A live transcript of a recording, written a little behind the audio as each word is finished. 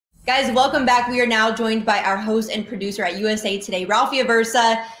Guys, welcome back. We are now joined by our host and producer at USA Today, Ralphie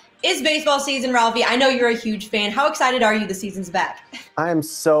Aversa. It's baseball season, Ralphie. I know you're a huge fan. How excited are you the season's back? I am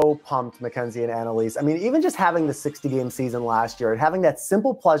so pumped, Mackenzie and Annalise. I mean, even just having the 60-game season last year and having that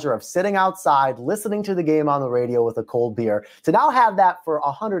simple pleasure of sitting outside, listening to the game on the radio with a cold beer, to now have that for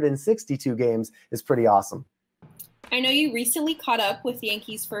 162 games is pretty awesome. I know you recently caught up with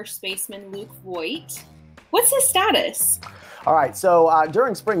Yankees first baseman Luke Voit. What's his status? All right, so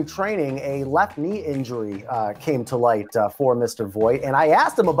during spring training, a left knee injury came to light for Mr. Voit, and I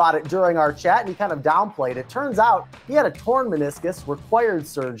asked him about it during our chat, and he kind of downplayed it. Turns out he had a torn meniscus, required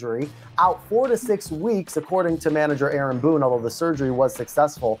surgery, out 4 to 6 weeks, according to manager Aaron Boone, although the surgery was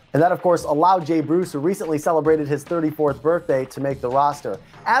successful. And that, of course, allowed Jay Bruce, who recently celebrated his 34th birthday, to make the roster.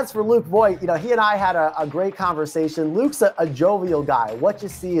 As for Luke Voit, you know, he and I had a great conversation. Luke's a jovial guy. What you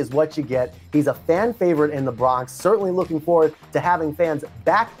see is what you get. He's a fan favorite in the Bronx, certainly looking forward to having fans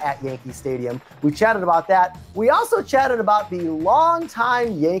back at Yankee Stadium. We chatted about that. We also chatted about the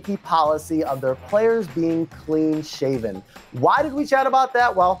longtime Yankee policy of their players being clean shaven. Why did we chat about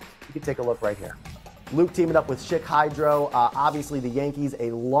that? Well, you can take a look right here. Luke teaming up with Schick Hydro. Obviously, the Yankees,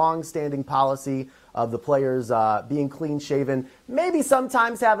 a long-standing policy of the players being clean-shaven, maybe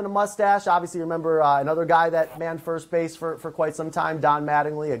sometimes having a mustache. Obviously, remember another guy that manned first base for quite some time, Don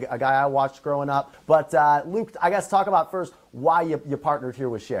Mattingly, a guy I watched growing up. But Luke, I guess talk about first why you partnered here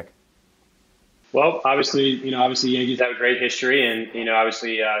with Schick. Well, obviously Yankees have a great history, and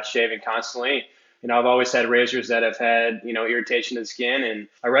obviously shaving constantly. I've always had razors that have had, irritation to the skin, and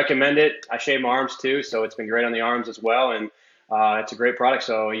I recommend it. I shave my arms too, so it's been great on the arms as well, and it's a great product.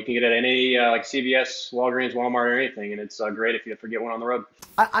 So you can get it at any like CVS, Walgreens, Walmart, or anything, and it's great if you ever get one on the road.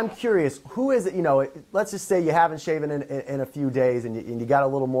 I'm curious, who is it? Let's just say you haven't shaven in a few days, and you got a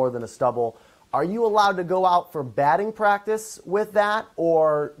little more than a stubble. Are you allowed to go out for batting practice with that,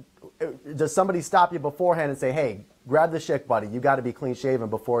 or does somebody stop you beforehand and say, hey, grab the Schick, buddy, you got to be clean shaven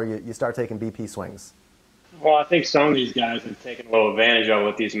before you start taking BP swings? Well, I think some of these guys have taken a little advantage of it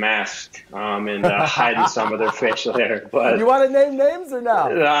with these masks and hiding some of their facial hair. But you want to name names or no?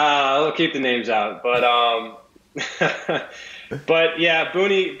 We'll keep the names out. But but yeah,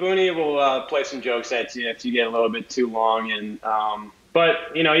 Booney will play some jokes at you if you get a little bit too long. And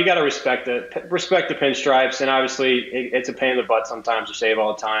but you got to respect the pinstripes. And obviously, it's a pain in the butt sometimes to shave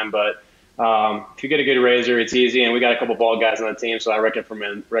all the time, but if you get a good razor, it's easy, and we got a couple bald guys on the team, so I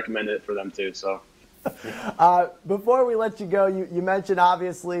recommend it for them too. So, before we let you go, you mentioned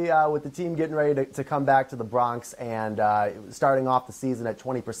obviously with the team getting ready to come back to the Bronx and starting off the season at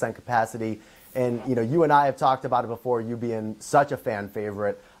 20% capacity, and you and I have talked about it before. You being such a fan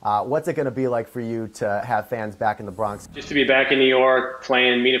favorite, what's it going to be like for you to have fans back in the Bronx? Just to be back in New York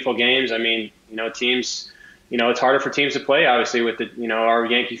playing meaningful games. I mean, teams. It's harder for teams to play, obviously, with our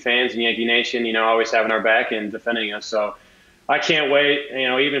Yankee fans and Yankee Nation, always having our back and defending us. So I can't wait,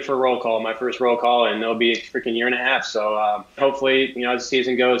 even for roll call, my first roll call, and it'll be a freaking year and a half. So hopefully, as the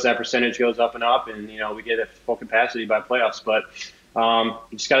season goes, that percentage goes up and up, and, we get at full capacity by playoffs. But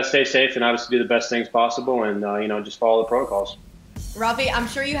you just got to stay safe and obviously do the best things possible and, just follow the protocols. Ralphie, I'm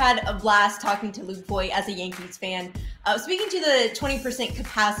sure you had a blast talking to Luke Voit as a Yankees fan. Speaking to the 20%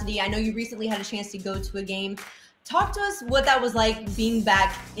 capacity, I know you recently had a chance to go to a game. Talk to us what that was like being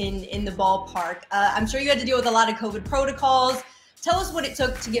back in the ballpark. I'm sure you had to deal with a lot of COVID protocols. Tell us what it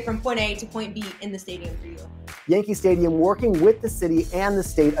took to get from point A to point B in the stadium for you. Yankee Stadium working with the city and the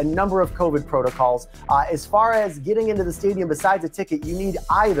state, a number of COVID protocols. As far as getting into the stadium, besides a ticket, you need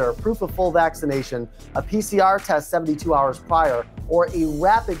either proof of full vaccination, a PCR test 72 hours prior, or a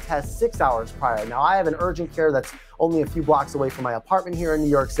rapid test 6 hours prior. Now, I have an urgent care that's only a few blocks away from my apartment here in New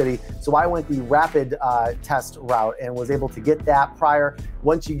York City, so I went the rapid test route and was able to get that prior.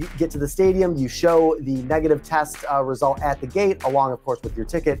 Once you get to the stadium, you show the negative test result at the gate, along, of course, with your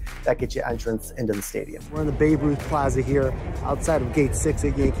ticket. That gets you entrance into the stadium. We're in the Babe Ruth Plaza here, outside of Gate 6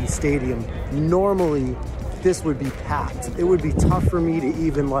 at Yankee Stadium. Normally, this would be packed. It would be tough for me to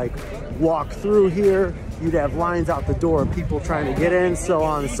even walk through here. You'd have lines out the door, people trying to get in, so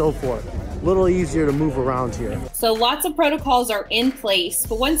on and so forth. A little easier to move around here. So lots of protocols are in place,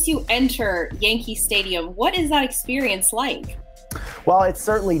 but once you enter Yankee Stadium, what is that experience like? Well, it's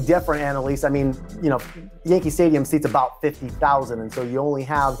certainly different, Annalise. I mean, Yankee Stadium seats about 50,000, and so you only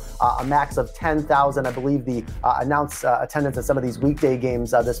have a max of 10,000. I believe the announced attendance at some of these weekday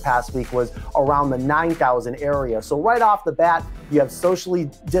games this past week was around the 9,000 area. So right off the bat, You have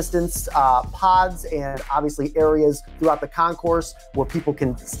socially distanced pods and obviously areas throughout the concourse where people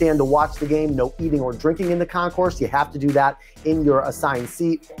can stand to watch the game. No eating or drinking in the concourse. You have to do that in your assigned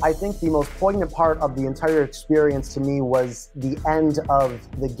seat. I think the most poignant part of the entire experience to me was the end of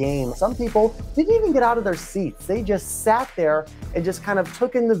the game. Some people didn't even get out of their seats. They just sat there and just kind of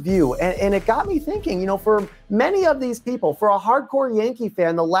took in the view. And it got me thinking, you know, for many of these people, for a hardcore Yankee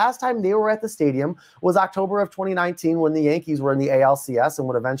fan, the last time they were at the stadium was October of 2019 when the Yankees were in the ALCS and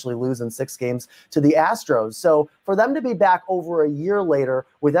would eventually lose in 6 games to the Astros. So for them to be back over a year later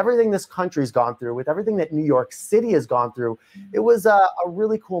with everything this country's gone through, with everything that New York City has gone through, it was a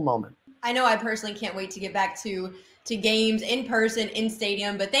really cool moment. I know I personally can't wait to get back to games in person, in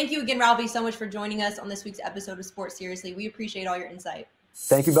stadium. But thank you again, Ralphie, so much for joining us on this week's episode of Sports Seriously. We appreciate all your insight.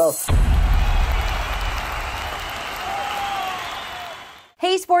 Thank you both.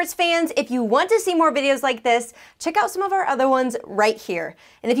 Hey sports fans, if you want to see more videos like this, check out some of our other ones right here.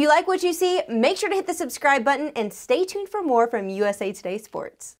 And if you like what you see, make sure to hit the subscribe button and stay tuned for more from USA Today Sports.